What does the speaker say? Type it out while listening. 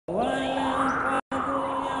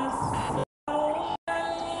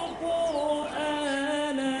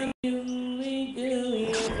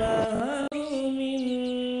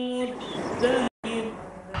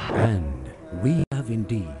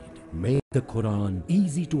indeed made the Quran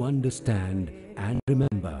easy to understand and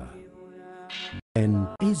remember, then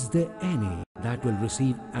is there any that will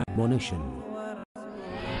receive admonition?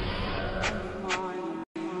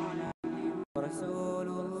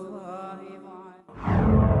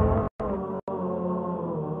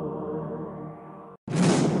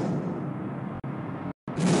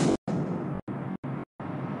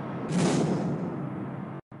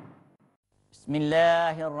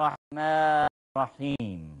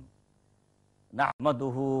 Bismillahirrahmanirrahim.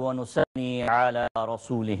 Nahmaduhu wa nusalli ala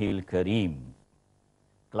rasulihil kareem.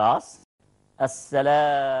 Class,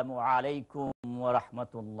 Assalamu alaikum wa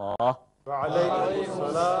rahmatullah. Wa alaikum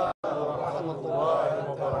assalam wa rahmatullahi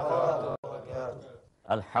wa barakatuh.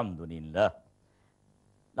 Alhamdulillah.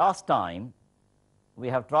 Last time, we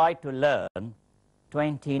have tried to learn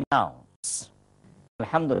 20 nouns.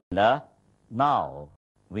 Alhamdulillah, now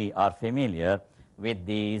we are familiar with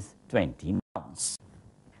these 20 nouns.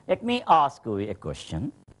 Let me ask you a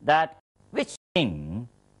question, that which thing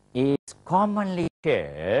is commonly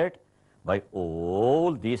shared by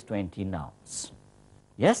all these 20 nouns?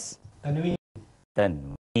 Yes? Tanween.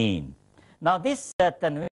 Tanween. Now this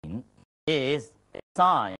tanween is a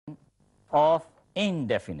sign of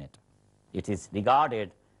indefinite. It is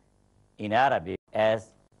regarded in Arabic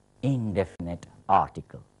as indefinite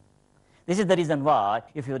article. This is the reason why,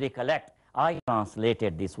 if you recollect, I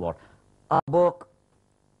translated this word: a book,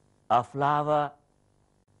 a flower,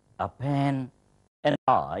 a pen, an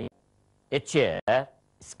eye, a chair,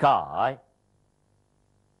 sky,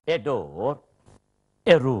 a door,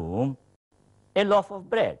 a room, a loaf of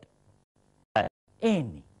bread.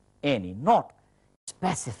 Any, not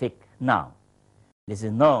specific noun. This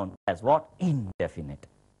is known as what? Indefinite,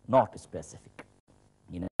 not specific.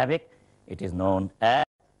 In Arabic, it is known as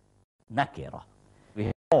nakira. We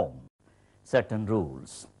have formed certain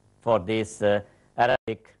rules for this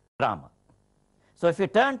Arabic grammar. So if you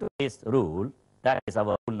turn to this rule, that is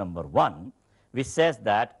our rule number 1, which says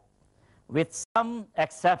that with some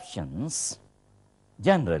exceptions,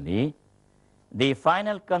 generally, the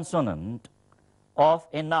final consonant of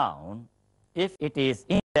a noun, if it is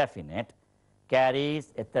indefinite,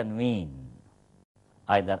 carries a tanween,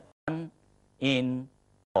 either an, in,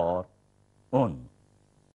 or un.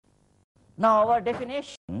 Now our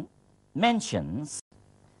definition mentions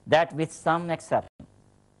that with some exception.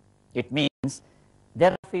 It means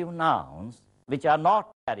there are few nouns which are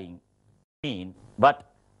not carrying mean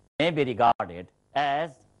but may be regarded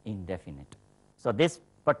as indefinite. So this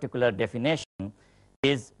particular definition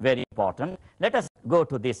is very important. Let us go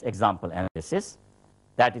to this example analysis.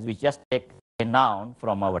 That is, we just take a noun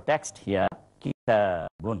from our text here,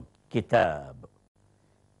 kitabun, kitab,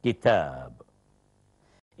 kitab.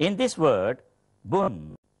 In this word,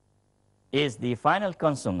 bun is the final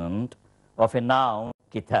consonant of a noun,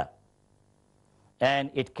 kitab, and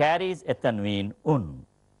it carries a tanween, un.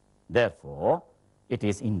 Therefore, it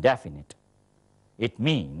is indefinite. It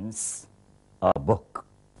means a book.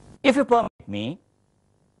 If you permit me,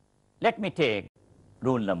 let me take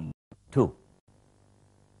rule number 2.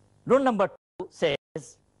 Rule number 2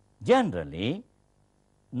 says, generally,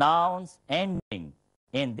 nouns ending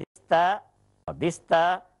in this ta or this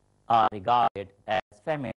ta are regarded as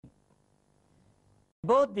feminine.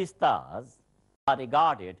 Both these tas are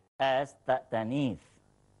regarded as ta'tanith,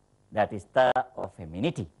 that is ta of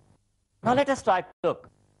femininity. Now let us try to look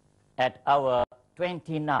at our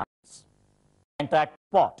 20 nouns and try to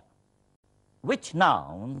spot which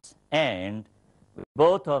nouns end with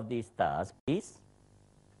both of these tas, please.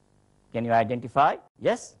 Can you identify?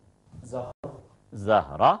 Yes? Zahra.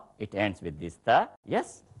 Zahra, it ends with this ta.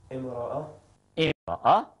 Yes? Imra'a.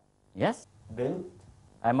 Imra'a. Yes? Bint.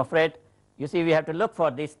 I'm afraid, you see, we have to look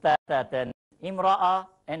for this ta, then imra'a,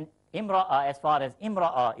 and imra'a, as far as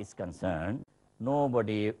imra'a is concerned,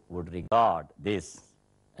 nobody would regard this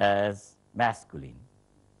as masculine.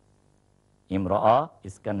 Imra'a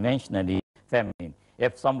is conventionally feminine.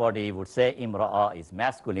 If somebody would say imra'a is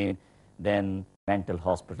masculine, then mental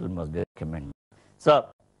hospital must be recommended. So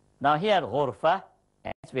now here ghurfa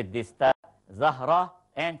ends with this ta, zahra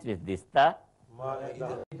ends with this ta,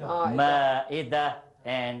 ma'idah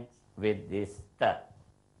ends with this ta.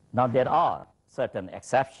 Now there are certain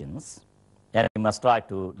exceptions, and we must try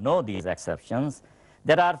to know these exceptions.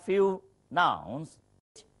 There are few nouns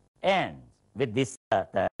which end with this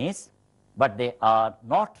tanis, but they are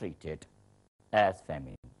not treated as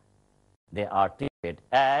feminine. They are treated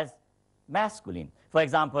as masculine. For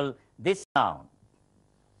example, this noun.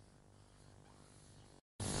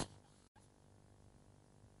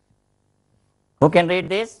 Who can read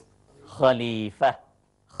this? Khalifa.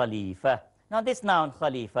 Khalifa. Now this noun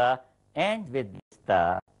Khalifa end with this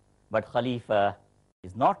ta, but Khalifa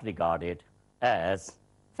is not regarded as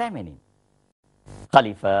feminine.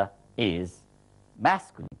 Khalifa is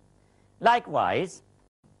masculine. Likewise,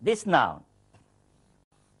 this noun,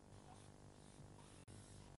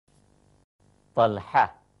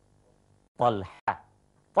 Talha, Talha.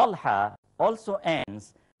 Talha also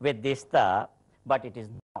ends with this ta, but it is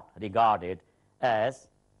not regarded as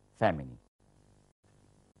feminine.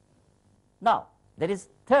 Now, there is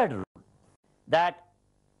third rule, that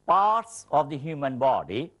parts of the human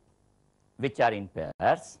body which are in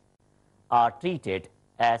pairs are treated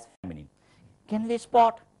as feminine. Can we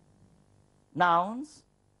spot nouns,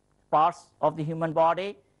 parts of the human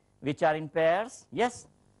body which are in pairs? Yes.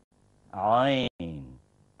 Ain,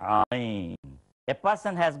 ain. A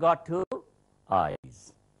person has got two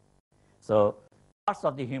eyes. So, parts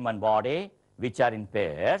of the human body which are in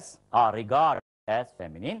pairs are regarded as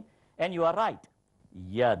feminine, and you are right.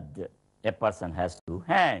 Yad, a person has two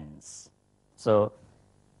hands. So,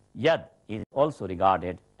 yad is also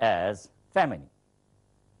regarded as feminine.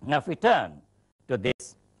 Now, if we turn to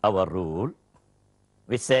this, our rule,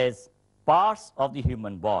 which says parts of the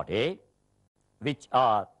human body which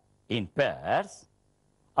are in pairs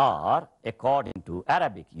are, according to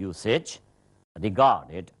Arabic usage,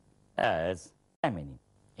 regarded as feminine.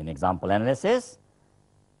 In example analysis,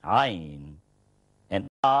 ayn, an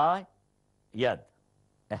eye, yad,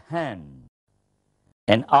 a hand.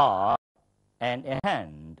 An eye and a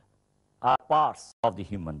hand are parts of the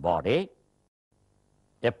human body.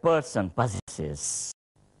 A person possesses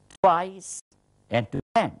two eyes and two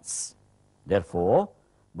hands. Therefore,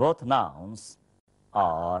 both nouns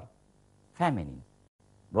are feminine.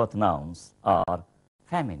 Both nouns are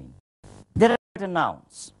feminine. There are certain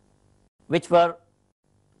nouns which were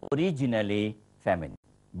originally feminine,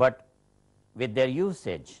 but with their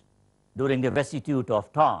usage during the vicissitude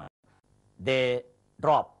of time, they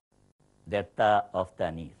drop their ta of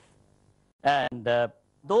tanith. And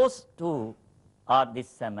those two are the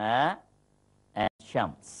sama and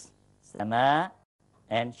shams. Sama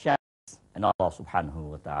and shams. And Allah subhanahu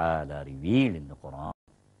wa ta'ala revealed in the Quran,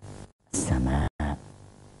 sama,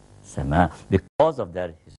 sama. Because of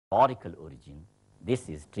their historical origin, this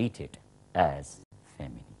is treated as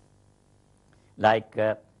feminine. Like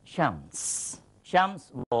shams.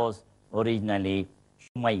 Shams was originally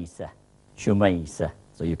shumaisa. Shumaisa.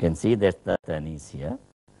 So you can see that the tanis here.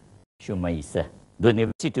 Shumaisa. The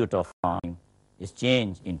vicissitude of time is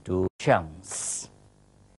changed into shams.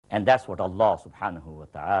 And that's what Allah subhanahu wa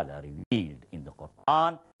ta'ala revealed in the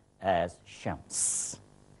Quran as shams.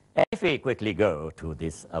 And if we quickly go to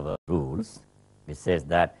this our rules, it says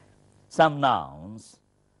that some nouns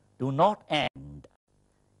do not end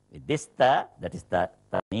with this ta, that is the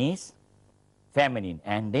tanis, feminine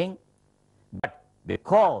ending, but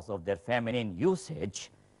because of their feminine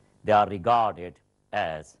usage, they are regarded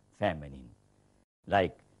as feminine,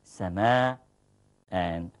 like sama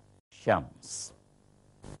and shams.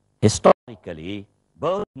 Historically,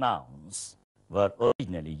 both nouns were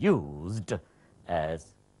originally used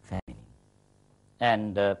as feminine.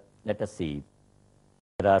 And let us see,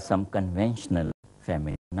 there are some conventional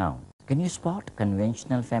feminine nouns. Can you spot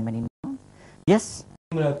conventional feminine nouns? Yes?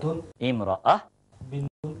 Imratun, Imra'ah,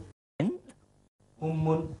 bintun, bint,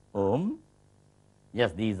 ummun.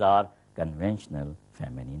 Yes, these are conventional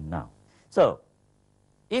feminine nouns. So,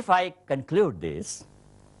 if I conclude this,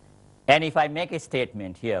 and if I make a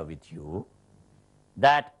statement here with you,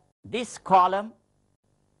 that this column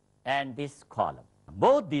and this column,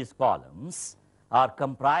 both these columns are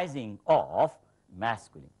comprising of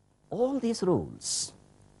masculine. All these rules,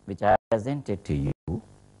 which I have presented to you,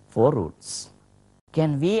 4 rules,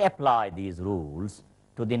 can we apply these rules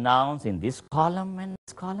to the nouns in this column and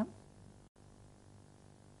this column?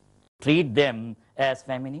 Treat them as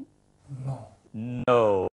feminine? No.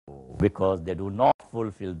 No, because they do not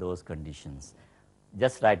fulfill those conditions.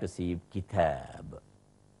 Just try to see kitab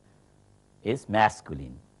is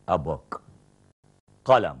masculine, a book.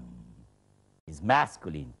 Qalam is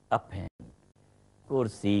masculine, a pen.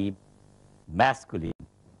 Kursi, masculine,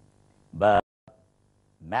 but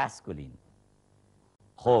masculine.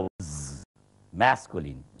 Khubz,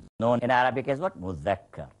 masculine, known in Arabic as what?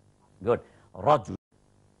 Mudhakkar. Good. Rajul,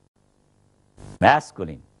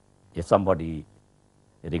 masculine. If somebody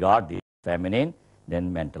regard this feminine,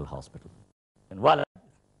 then mental hospital. And walad,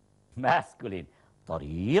 masculine.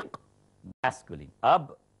 Tariq, masculine.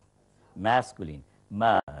 Ab, masculine.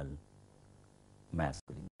 Mal,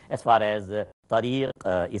 masculine. As far as tariq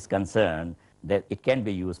is concerned, that it can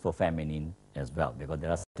be used for feminine as well, because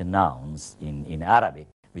there are certain nouns in Arabic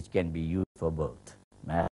which can be used for both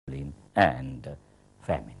masculine and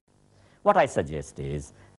feminine. What I suggest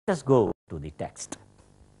is, let's go to the text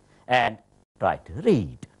and try to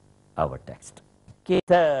read our text.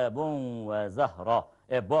 Kitabun wa zahra,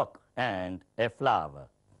 a book and a flower.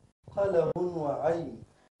 قلم وعين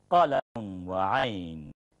Qalamun wa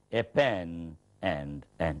ayn, a pen and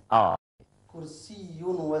an eye. كرسي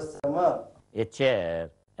وسماء A chair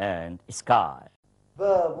and sky.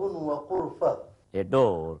 باب وغرفة A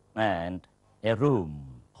door and a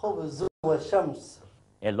room. خبز وشمس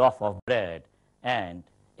A loaf of bread and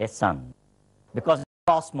a sun. Because in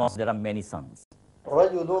the cosmos there are many suns.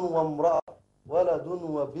 رجل وامرأة ولد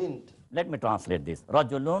وبنت Let me translate this.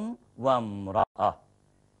 Rajulun wa mra'ah,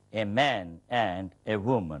 a man and a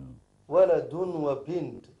woman. ولد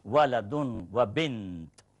وبنت Waladun wa bint,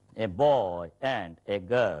 a boy and a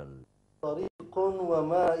girl. طريق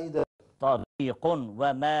ومائدة Tariqun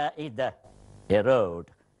wa ma'idah, a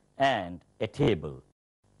road and a table.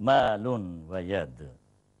 Malun wa yad,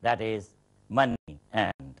 that is money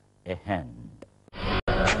and a hand.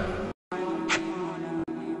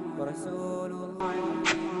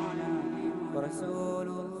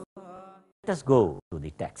 Let us go to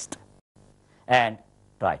the text and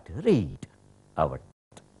try to read our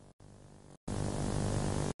text.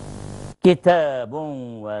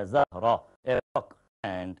 Kitabun wa zahra, a book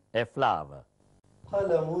and a flower.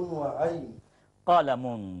 قلم وعين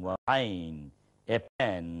Qalamun wa ayn, a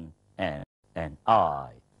pen and an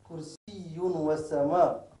eye. كرسي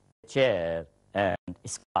وسماء A chair and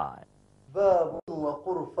sky. باب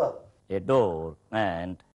وغرفة A door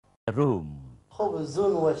and a room. خبز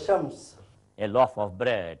وشمس A loaf of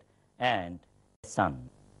bread and a sun.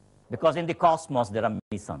 Because in the cosmos there are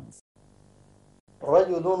many suns.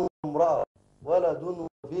 رجل وامرأة ولد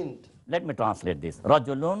وبنت Let me translate this.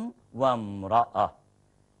 Rajulun wa mra'ah,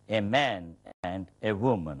 a man and a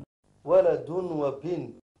woman. ولد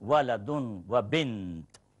وبنت Waladun wa bint,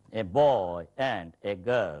 a boy and a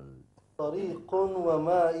girl. طريق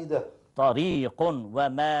ومائدة Tariqun wa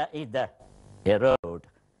ma'idah, a road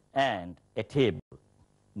and a table.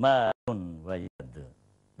 Malun wa yad,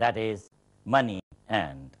 that is money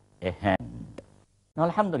and a hand. Now,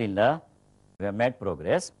 alhamdulillah, we have made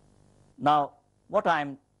progress. Now, what I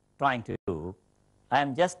am trying to do, I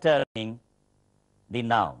am just turning the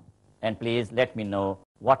noun. And please let me know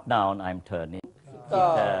what noun I am turning.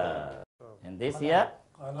 Kitab. And this here?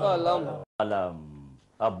 Qalam,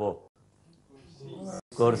 a book.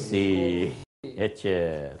 Kursi, a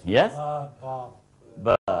chair. Yes?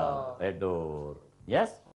 Bab, a door.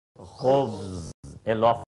 Yes? Khubz, a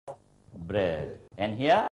loaf of bread. And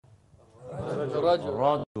here?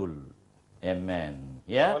 Rajul, a man.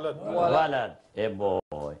 Yeah? Walad, a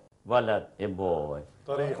boy. Walad, a boy.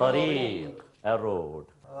 Tariq, a road.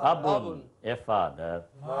 Abun, a father.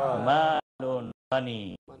 Malun,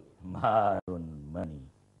 money. Malun, money.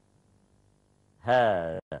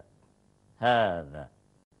 Hada, hada,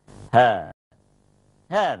 hada.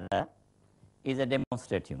 Hada is a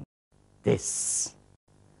demonstrative. This,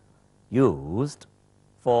 used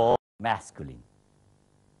for masculine,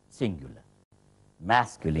 singular.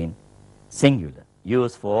 Masculine, singular.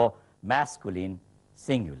 Used for masculine,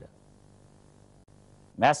 singular.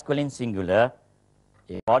 Masculine, singular,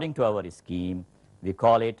 according to our scheme, we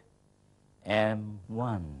call it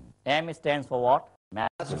M1. M stands for what?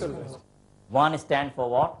 Masculine. 1 stands for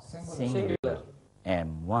what? Singular.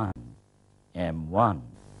 M1. M1.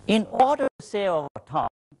 In order to save our time,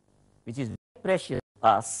 which is very precious to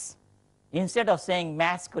us, instead of saying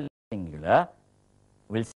masculine singular,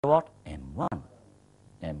 we'll say what? M1.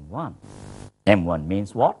 M1. M1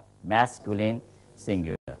 means what? Masculine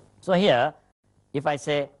singular. So here, if I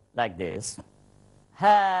say like this,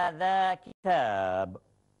 هذا كتاب,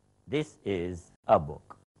 this is a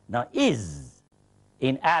book. Now, is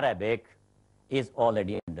in Arabic is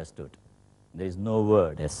already understood. There is no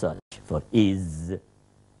word as such for is.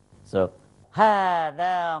 So,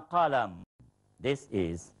 هذا قلم, this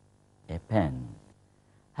is a pen.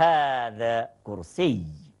 هذا كرسي,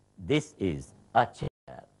 this is a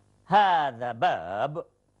chair. هذا باب,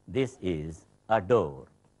 this is a door.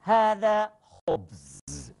 هذا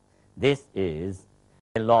خبز, this is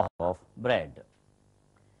a loaf of bread.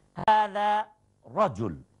 هذا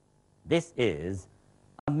رجل, this is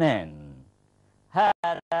a man.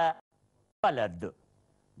 هذا ولد,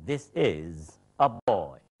 this is a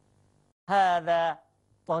boy. هذا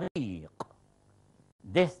طريق,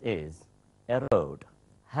 this is a road.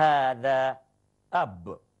 هذا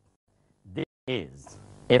أب, this is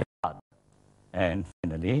a father. And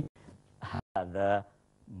finally, هذا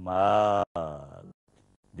مال,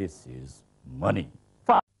 this is money.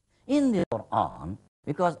 In the Quran,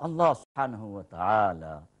 because Allah subhanahu wa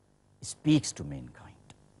ta'ala speaks to mankind,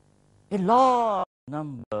 a large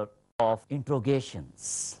number of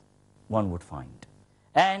interrogations one would find.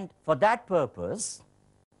 And for that purpose,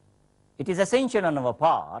 it is essential on our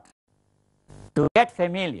part to get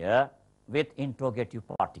familiar with interrogative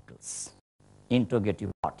particles.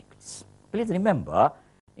 Interrogative particles. Please remember,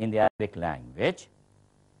 in the Arabic language,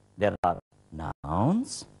 there are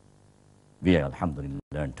nouns. We have, alhamdulillah,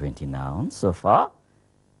 learned 20 nouns so far.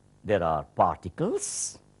 There are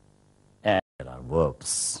particles and there are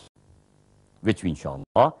verbs, which we,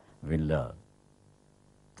 inshallah, will learn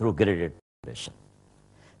through graded progression.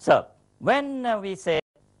 So, when we say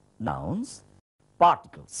nouns,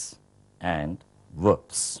 particles, and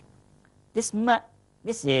verbs, this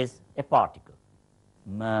is a particle.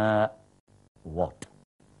 Ma, what?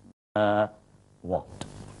 What?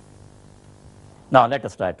 Now, let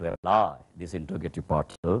us try to apply this interrogative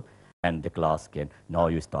particle, and the class can, now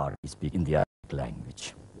you start to speak in the Arabic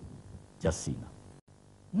language. Just see now.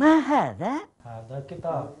 ما هذا؟ هذا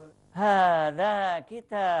كتاب. هذا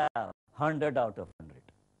كتاب. 100 out of 100.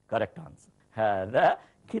 Correct answer. هذا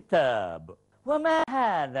كتاب. وما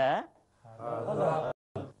هذا؟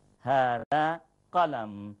 هذا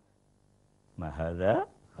قلم. ما هذا؟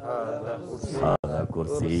 هذا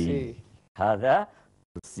كرسي. هذا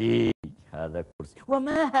كرسي. هذا كرسي.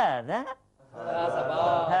 وما هذا؟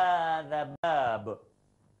 هذا باب.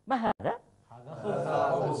 ما هذا؟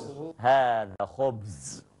 هذا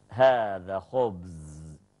خبز. هذا خبز.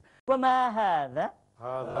 وما هذا؟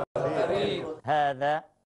 هذا طريق. هذا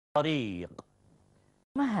طريق.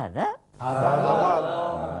 ما هذا؟ هذا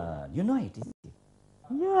مال. You know it, isn't it?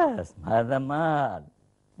 Yes, هذا مال.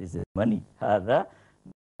 This is money. هذا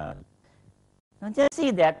مال. Now just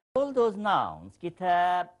see that all those nouns,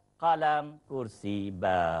 kitab, qalam, kursi,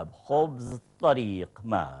 bab, khubz, tariq,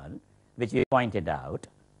 mal, which we pointed out,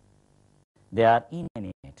 they are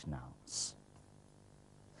inanimate nouns.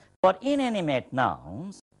 For inanimate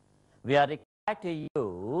nouns, we are required to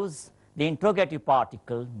use the interrogative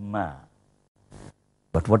particle ma.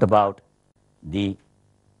 But what about the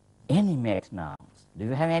animate nouns? Do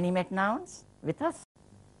you have animate nouns with us?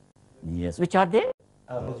 Yes. Which are they?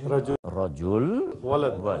 رجل. Rajul,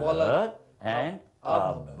 ولد. walad, and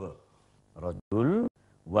ab. Rajul,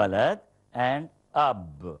 walad, and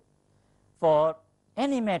ab. For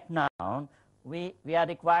animate noun, we are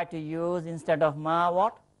required to use instead of ma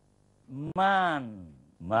what? Man.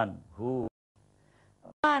 Man. Who?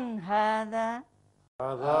 Man هذا.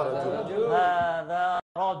 هذا رجل. هذا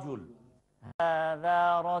رجل.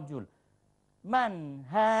 هذا رجل. من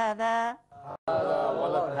هذا؟ هذا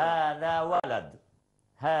ولد. هذا ولد.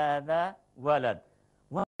 هذا ولد.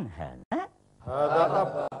 ومن هذا؟ هذا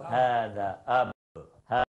أب. هذا أب.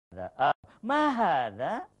 هذا أب. ما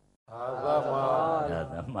هذا؟ هذا مال.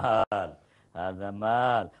 هذا مال. هذا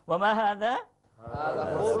مال. وما هذا؟ هذا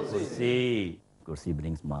كرسي. كرسي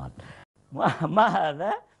brings مال. ما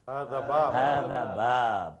هذا؟ هذا باب. هذا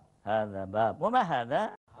باب. هذا باب. وما هذا؟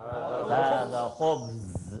 هذا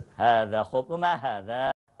خبز. هذا خبز. وما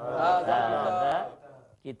هذا؟ هذا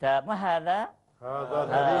كتاب. ما هذا؟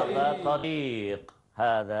 هذا طريق.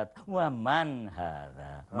 هذا. ومن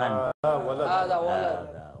هذا؟ من؟ هذا ولد.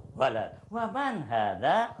 هذا ولد. ومن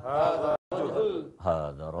هذا؟ هذا رجل.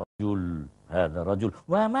 هذا رجل. هذا رجل.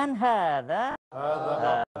 ومن هذا؟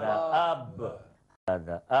 هذا هذا أب.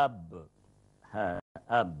 هذا أب. هذا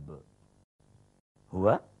أب.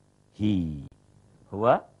 هو he.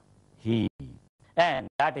 هو he. And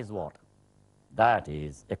that is what? That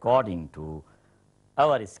is according to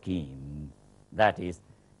our scheme. That is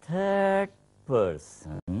third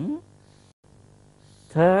person.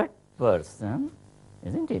 Third person,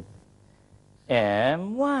 isn't it?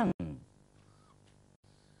 M1.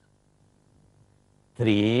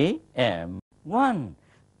 3M1.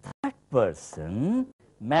 Third person,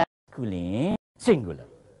 masculine, singular.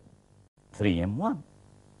 3M1.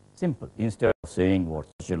 Simple. Instead of saying what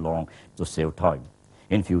such a long to save time.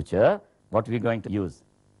 In future, what we are going to use?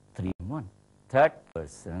 3M1. Third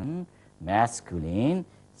person, masculine,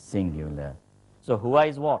 singular. So Hua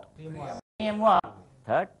is what? 3M1.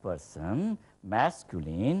 Third person,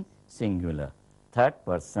 masculine, singular. Third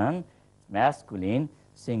person, masculine,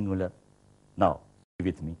 singular. Now, be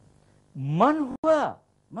with me. Man huwa?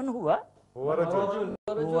 Man huwa? هو رجل.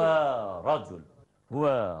 Huwa rajul.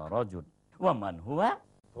 Huwa rajul. Wa man huwa?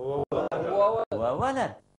 هو ولد. Huwa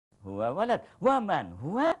walad. Huwa walad. Wa man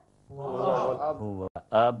huwa? هو Huwa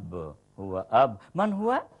ab. Huwa ab. Man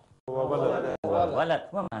huwa? هو ولد. Huwa walad.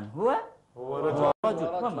 Wa man huwa? هو Huwa رجل.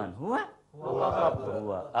 rajul. Wa man huwa? هو أب.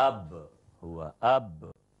 Huwa ab. Huwa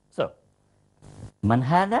ab. So, man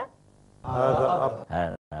hada? هذا أب.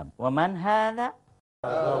 هذا أب. ومن هذا؟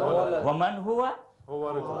 هذا ولد. ومن هو؟ هو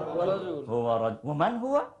رجل ورجل هو رجل. ومن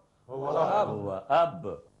هو؟ هو أب هو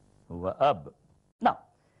أب. هو أب. Now,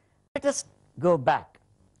 let us go back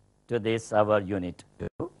to this, our unit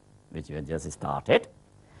 2, which we have just started.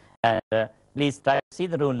 And please try to see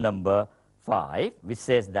the rule number 5, which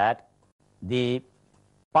says that the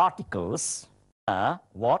particles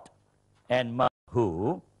what and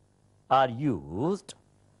who are used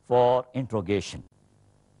for interrogation.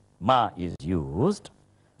 Ma is used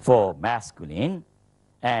for masculine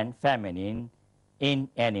and feminine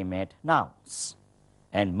inanimate nouns,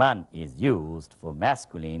 and man is used for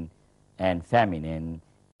masculine and feminine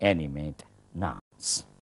animate nouns.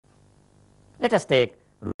 Let us take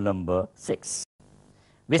rule number 6,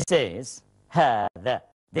 which says هذا,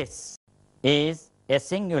 this is a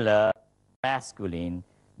singular masculine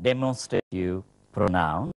demonstrative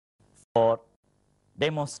pronoun for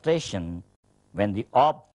demonstration when the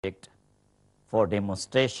object for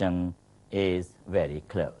demonstration is very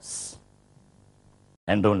close.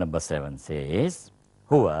 And rule number 7 says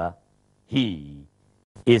huwa, he,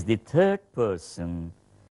 is the third person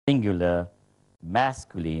singular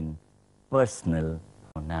masculine personal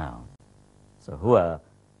pronoun. So huwa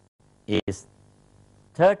is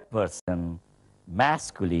third person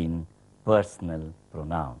masculine personal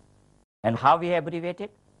pronoun. And how we abbreviate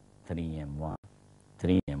it? 3M1.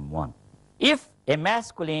 3M1. If a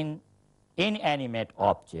masculine inanimate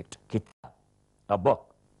object, kitab, a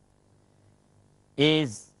book,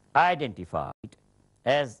 is identified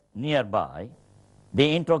as nearby,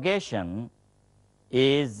 the interrogation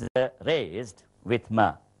is raised with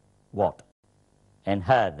ma, what, and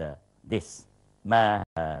hada, this. Ma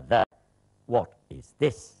hada, what is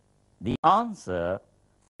this? The answer to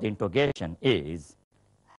the interrogation is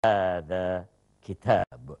hada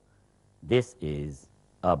kitab, this is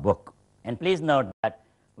a book. And please note that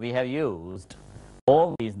we have used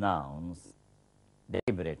all these nouns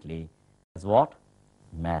deliberately as what?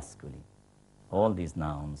 Masculine. All these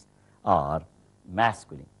nouns are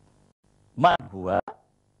masculine. Man huwa,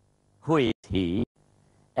 who is he,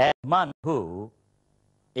 and man who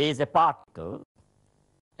is a particle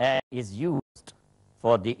and is used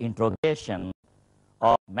for the interrogation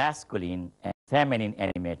of masculine and feminine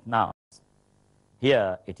animate nouns.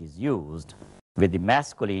 Here it is used with the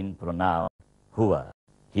masculine pronoun huwa,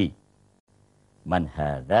 he. Man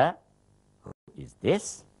hada, who is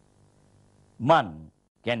this? Man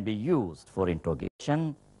can be used for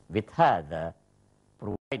interrogation with hada,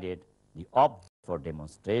 provided the object for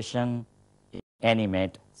demonstration is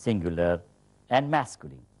animate, singular, and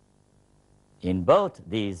masculine. In both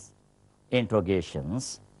these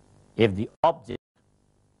interrogations, if the object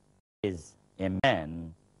is a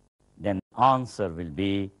man, then the answer will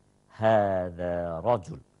be hada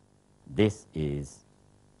rajul, this is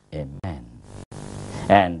a man.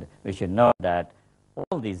 And we should know that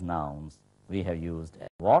all these nouns we have used as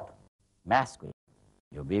what? Masculine.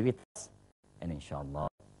 You be with us, and inshallah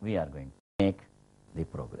we are going to make the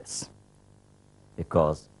progress,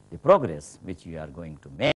 because the progress which we are going to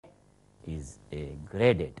make is a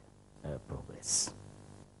graded progress.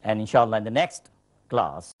 And inshallah in the next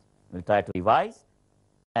class we'll try to revise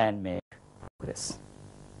and make progress.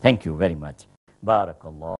 Thank you very much.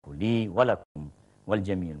 Barakallahu li wa lakum wal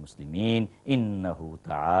jami' al-muslimin innahu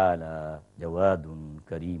ta'ala jawadun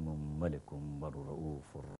karimun malikum wa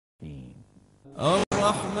ra'ufur rahim.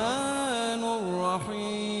 الرحمن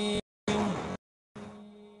الرحيم